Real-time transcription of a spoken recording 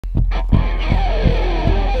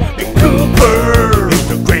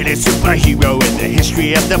greatest superhero in the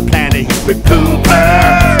history of the planet. He's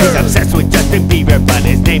Macpooper. He's obsessed with Justin Bieber, but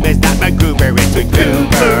his name is not Macpooper, it's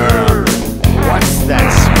Macpooper. What's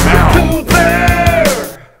that smell?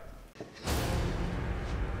 Macpooper!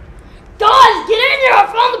 Guys, get in here! I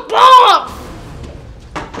found the bomb!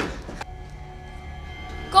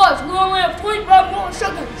 Guys, we only have 25 more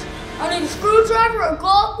seconds. I need a screwdriver, a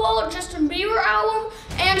golf ball, a Justin Bieber album,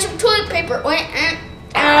 and some toilet paper. Wait,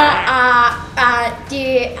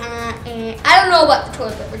 I don't know about the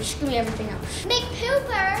toilet paper. Just give me everything else.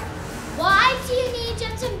 Macpooper, why do you need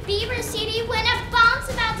Justin Bieber CD when a bomb's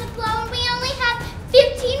about to blow and we only have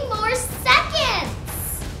 15 more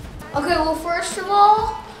seconds? Okay, well, first of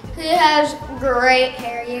all, he has great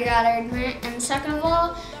hair, you gotta admit. And second of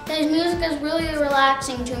all, his music is really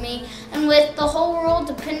relaxing to me. And with the whole world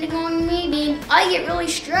depending on me, I get really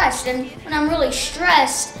stressed. And when I'm really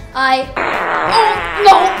stressed, oh,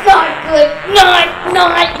 no,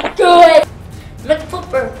 not good.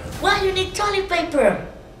 Macpooper, why do you need toilet paper?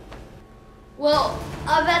 Well,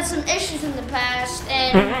 I've had some issues in the past,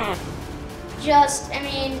 and just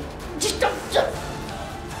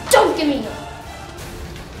don't give me no.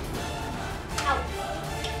 Ow.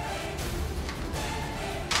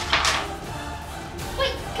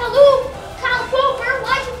 Wait, calpooper,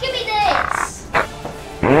 why'd you give me this?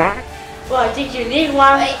 Well, I think you need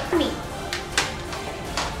one. Wait, me.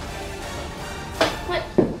 What?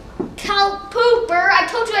 Calpooper, I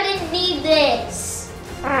told you I didn't need this.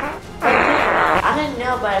 I don't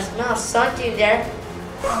know, but I smell something there.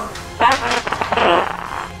 Oh.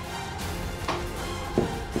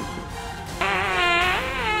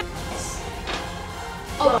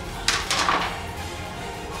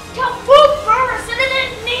 Calpooper, I said I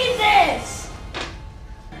didn't need this.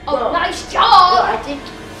 Oh, Well, nice Well, job. I think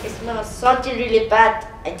it smells something really bad.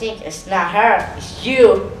 I think it's not her, it's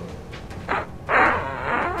you.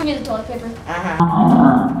 Give me the toilet paper.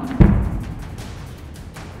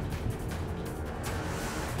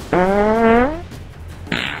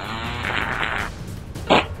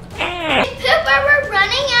 Macpooper, we're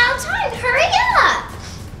running out of time. Hurry up.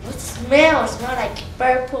 What smell? It smells like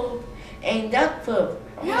bird poop and duck poop.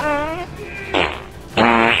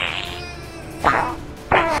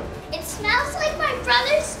 It smells like my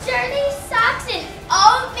brother's dirty socks and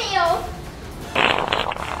oatmeal.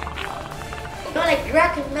 It smells like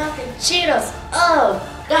rocket milk and Cheetos. Oh,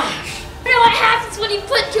 gosh. You know what happens when you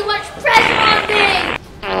put too much pressure on me?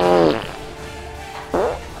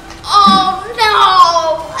 Oh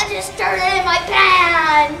no! I just turned it in my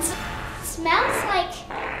pants! Smells like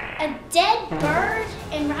a dead bird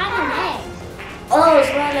and rotten egg. Oh, it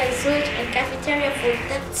smells like sewage and cafeteria food.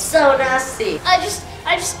 That's so nasty. I just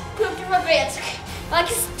pooped in my pants. I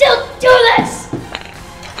can still do this!